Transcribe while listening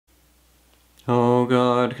O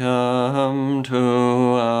God, come to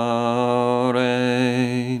our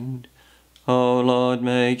aid. O Lord,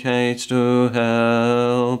 make haste to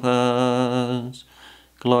help us.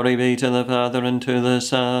 Glory be to the Father, and to the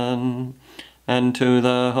Son, and to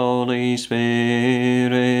the Holy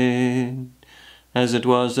Spirit, as it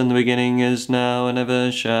was in the beginning, is now, and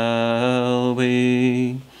ever shall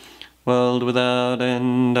be, world without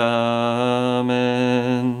end. Amen.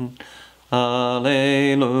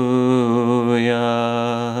 Alleluia.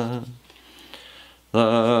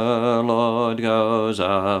 The Lord goes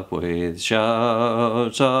up with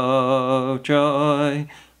shouts of joy,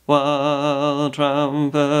 while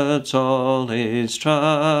trumpets all his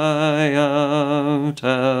triumph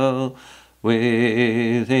tell.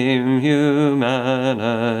 With him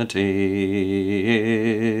humanity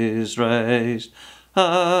is raised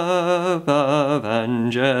above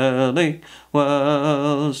angelic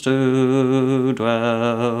worlds to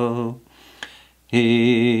dwell.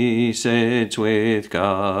 He sits with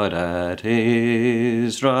God at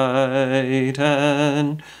his right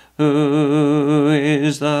hand, who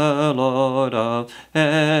is the Lord of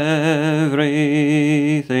everything.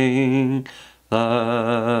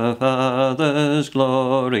 The Father's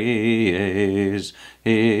glory is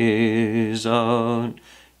his own.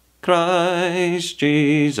 Christ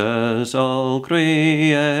Jesus, all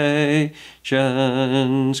creation's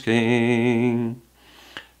King.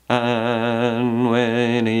 And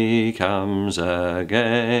when he comes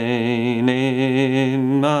again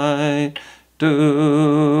in might,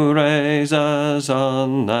 to raise us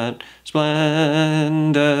on that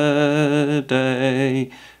splendid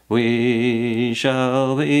day, we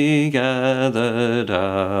shall be gathered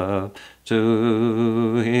up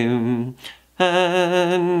to him,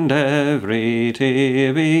 and every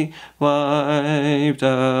tear be wiped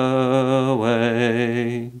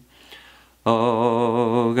away.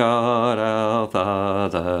 O God, our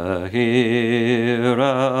Father, hear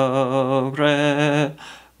our prayer.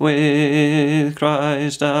 With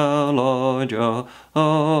Christ our Lord, your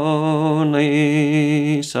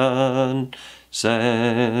only Son,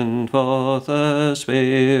 send forth the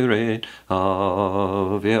Spirit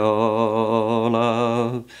of your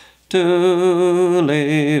love, to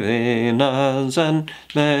live in us and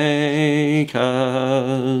make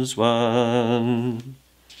us one.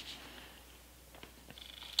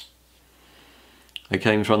 I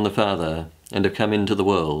came from the Father, and have come into the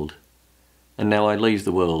world, and now I leave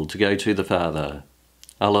the world to go to the Father.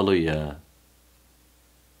 Alleluia.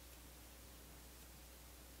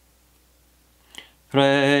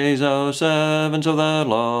 Praise, O servants of the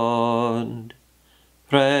Lord.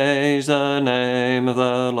 Praise the name of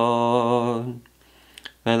the Lord.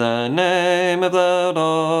 May the name of the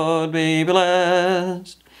Lord be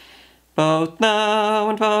blessed, both now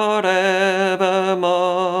and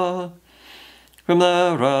forevermore. From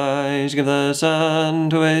the rising of the sun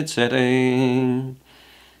to its setting,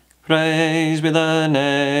 praise be the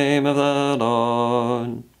name of the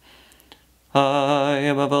Lord. High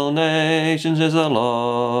above all nations is the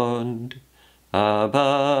Lord,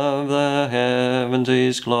 above the heavens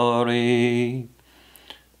his glory.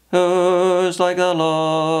 Who's like the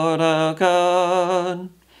Lord our God,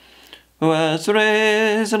 who has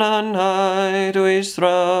risen on high to his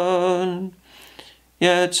throne,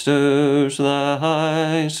 yet stoops to the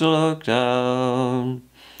heights to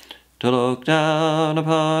look down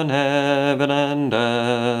upon heaven and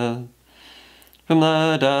earth. From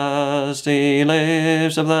the dusty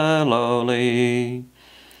lips of the lowly,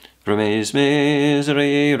 from his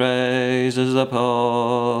misery raises the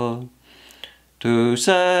poor, to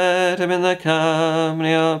set him in the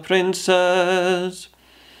company of princes,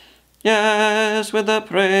 yes, with the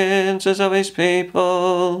princes of his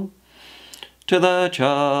people. To the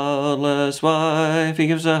childless wife he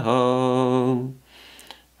gives a home,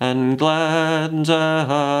 and gladdens her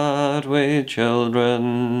heart with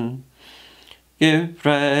children. Give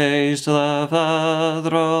praise to the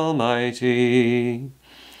Father Almighty,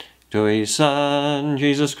 to his Son,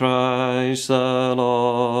 Jesus Christ the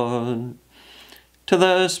Lord, to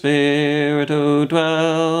the Spirit who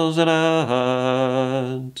dwells in our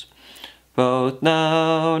hearts, both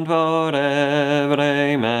now and forever.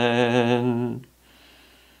 Amen.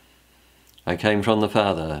 I came from the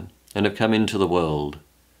Father, and have come into the world,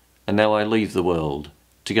 and now I leave the world,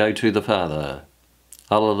 to go to the Father.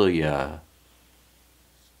 Alleluia.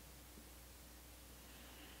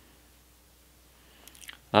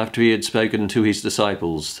 After he had spoken to his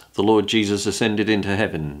disciples, the Lord Jesus ascended into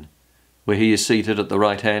heaven, where he is seated at the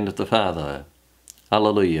right hand of the Father.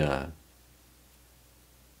 Alleluia.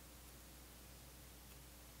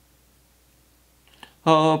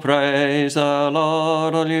 Oh, praise the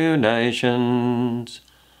Lord, all you nations.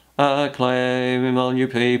 Acclaim him, all you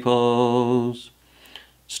peoples.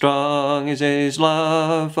 Strong is his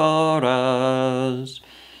love for us.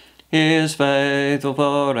 He is faithful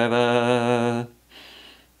forever.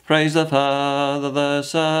 Praise the Father, the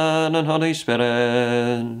Son, and Holy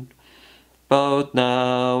Spirit, both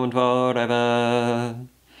now and forever.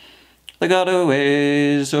 The God who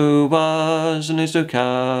is, who was, and is to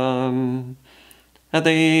come, at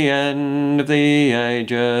the end of the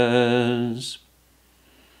ages.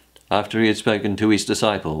 After he had spoken to his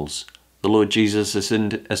disciples, the Lord Jesus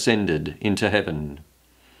ascended into heaven,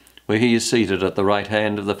 where he is seated at the right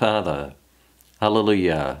hand of the Father.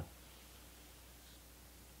 Hallelujah.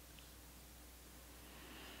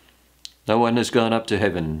 No one has gone up to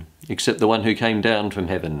heaven, except the one who came down from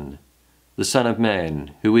heaven, the Son of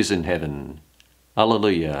Man, who is in heaven.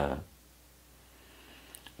 Hallelujah.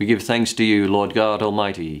 We give thanks to you, Lord God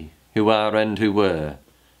Almighty, who are and who were,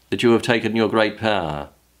 that you have taken your great power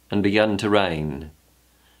and begun to reign.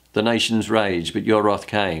 The nations raged, but your wrath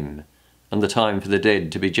came, and the time for the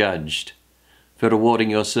dead to be judged, for rewarding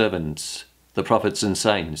your servants, the prophets and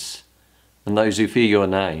saints, and those who fear your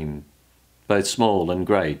name, both small and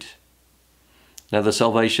great. Now the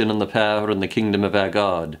salvation and the power and the kingdom of our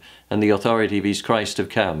God and the authority of his Christ have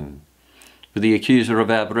come. For the accuser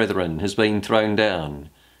of our brethren has been thrown down,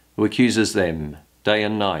 who accuses them day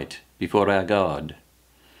and night before our God.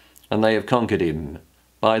 And they have conquered him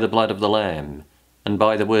by the blood of the Lamb and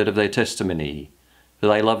by the word of their testimony, for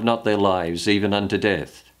they love not their lives even unto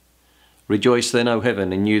death. Rejoice then, O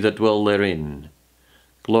heaven, and you that dwell therein.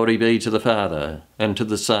 Glory be to the Father, and to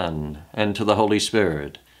the Son, and to the Holy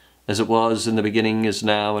Spirit, as it was in the beginning, is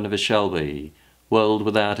now, and ever shall be, world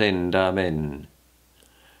without end. Amen.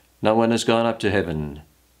 No one has gone up to heaven,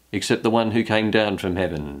 except the one who came down from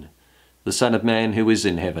heaven, the Son of Man who is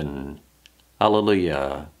in heaven.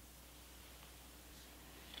 Hallelujah.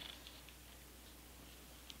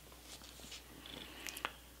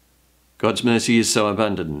 God's mercy is so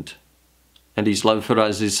abundant, and his love for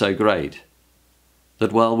us is so great,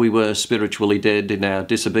 that while we were spiritually dead in our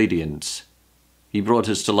disobedience, he brought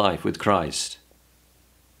us to life with Christ.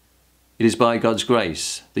 It is by God's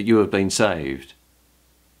grace that you have been saved.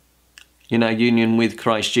 In our union with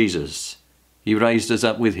Christ Jesus, he raised us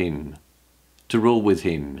up with him, to rule with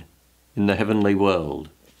him in the heavenly world.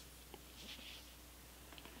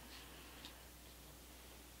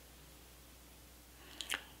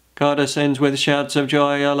 God ascends with shouts of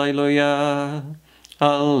joy, Alleluia,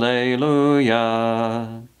 Alleluia.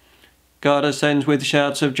 God ascends with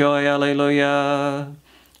shouts of joy, Alleluia,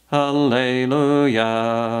 Alleluia.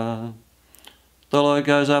 The Lord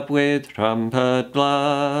goes up with trumpet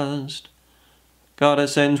blast. God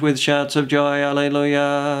ascends with shouts of joy,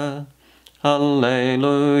 Alleluia,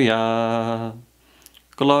 Alleluia.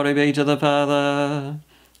 Glory be to the Father,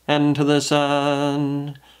 and to the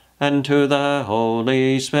Son, and to the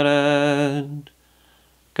Holy Spirit.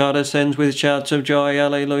 God ascends with shouts of joy,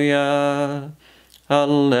 Alleluia,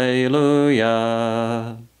 Alleluia.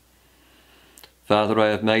 Father, I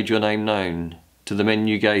have made your name known to the men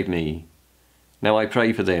you gave me. Now I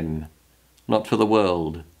pray for them, not for the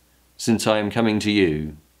world, since I am coming to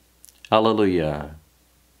you. Alleluia.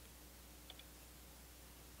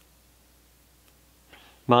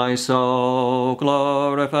 My soul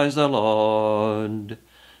glorifies the Lord.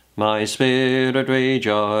 My spirit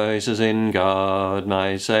rejoices in God,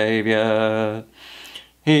 my Saviour.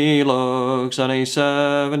 He looks on his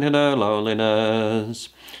servant in her lowliness.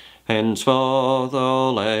 Henceforth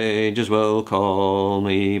all ages will call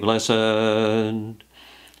me blessed.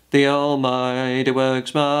 The Almighty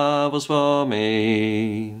works marvels for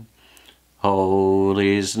me.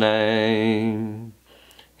 Holy his name.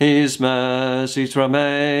 His mercies from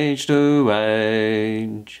age to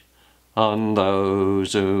age on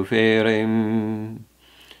those who fear him.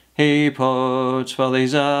 He puts forth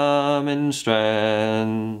his arm in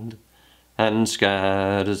strength, and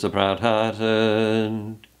scatters the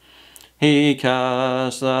proud-hearted. He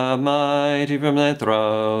casts the mighty from their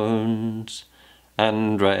thrones,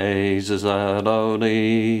 and raises the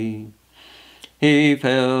lowly. He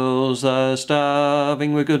fills the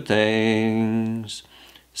starving with good things,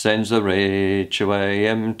 sends the rich away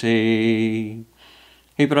empty.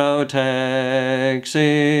 He protects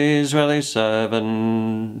Israel his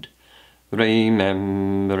servant,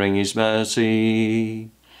 remembering his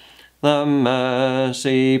mercy, the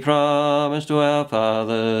mercy promised to our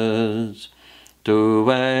fathers,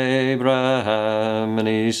 to Abraham and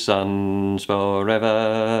his sons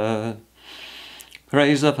forever.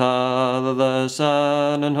 Praise the Father, the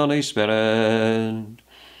Son, and Holy Spirit,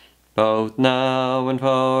 both now and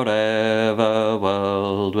forever,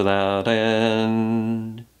 world without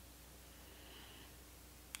end.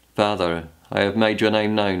 Father, I have made your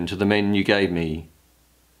name known to the men you gave me.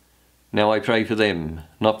 Now I pray for them,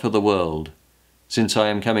 not for the world, since I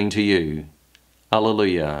am coming to you.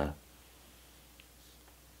 Alleluia.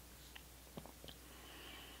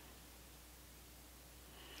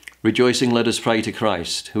 Rejoicing, let us pray to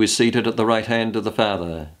Christ, who is seated at the right hand of the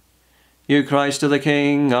Father. You, Christ, are the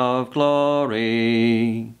King of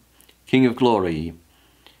glory. King of glory,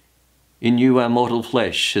 in you our mortal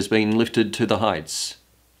flesh has been lifted to the heights.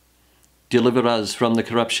 Deliver us from the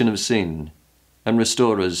corruption of sin, and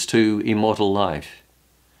restore us to immortal life.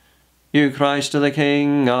 You, Christ, are the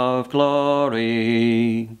King of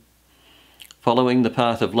glory. Following the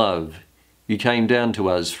path of love, you came down to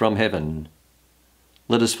us from heaven.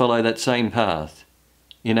 Let us follow that same path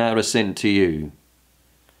in our ascent to you.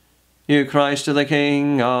 You, Christ, are the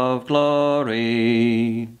King of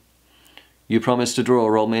glory. You promise to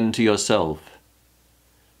draw all men to yourself.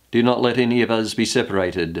 Do not let any of us be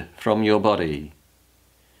separated from your body.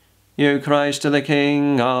 You, Christ, are the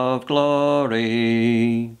King of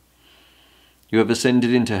glory. You have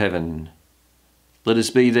ascended into heaven. Let us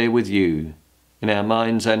be there with you, in our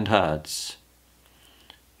minds and hearts.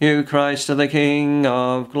 You, Christ, are the King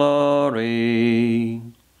of glory.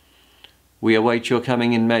 We await your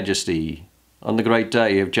coming in majesty on the great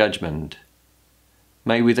day of judgment.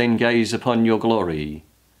 May we then gaze upon your glory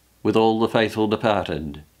with all the faithful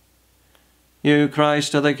departed. You,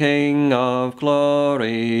 Christ, are the King of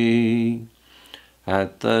glory.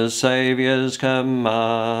 At the Saviour's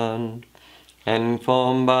command,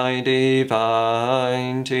 informed by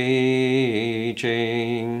divine teaching,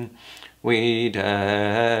 we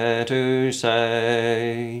dare to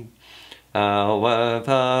say, Our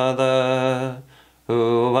Father,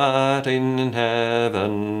 who art in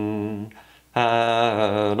heaven,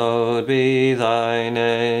 hallowed be thy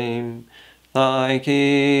name. Thy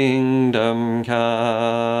kingdom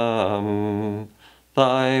come,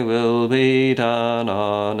 thy will be done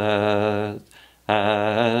on earth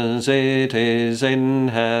as it is in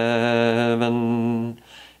heaven.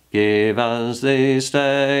 Give us this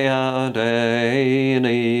day our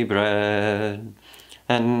daily bread,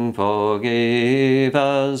 and forgive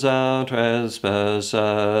us our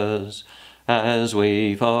trespasses, as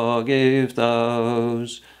we forgive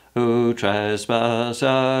those who trespass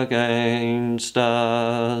against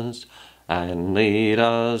us. And lead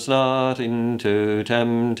us not into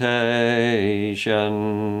temptation,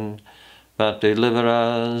 but deliver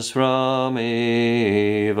us from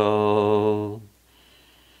evil.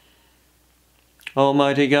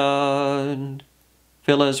 Almighty God,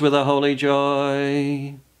 fill us with a holy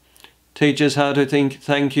joy. Teach us how to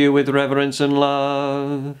thank you with reverence and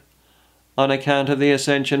love, on account of the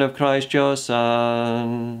ascension of Christ your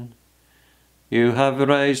Son. You have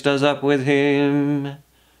raised us up with him,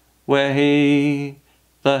 where he,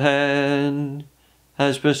 the head,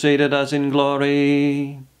 has preceded us in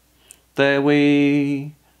glory. There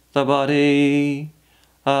we, the body,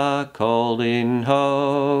 are called in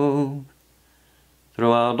hope.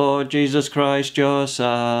 Through our Lord Jesus Christ, your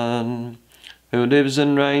Son, who lives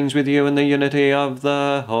and reigns with you in the unity of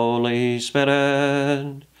the Holy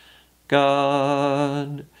Spirit,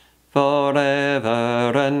 God,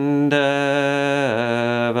 forever and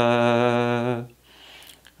ever.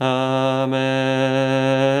 Amen.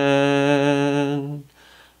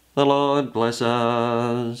 The Lord bless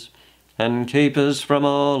us, and keep us from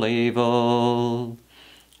all evil,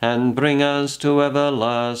 and bring us to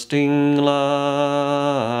everlasting life.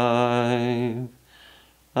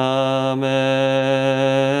 Amen.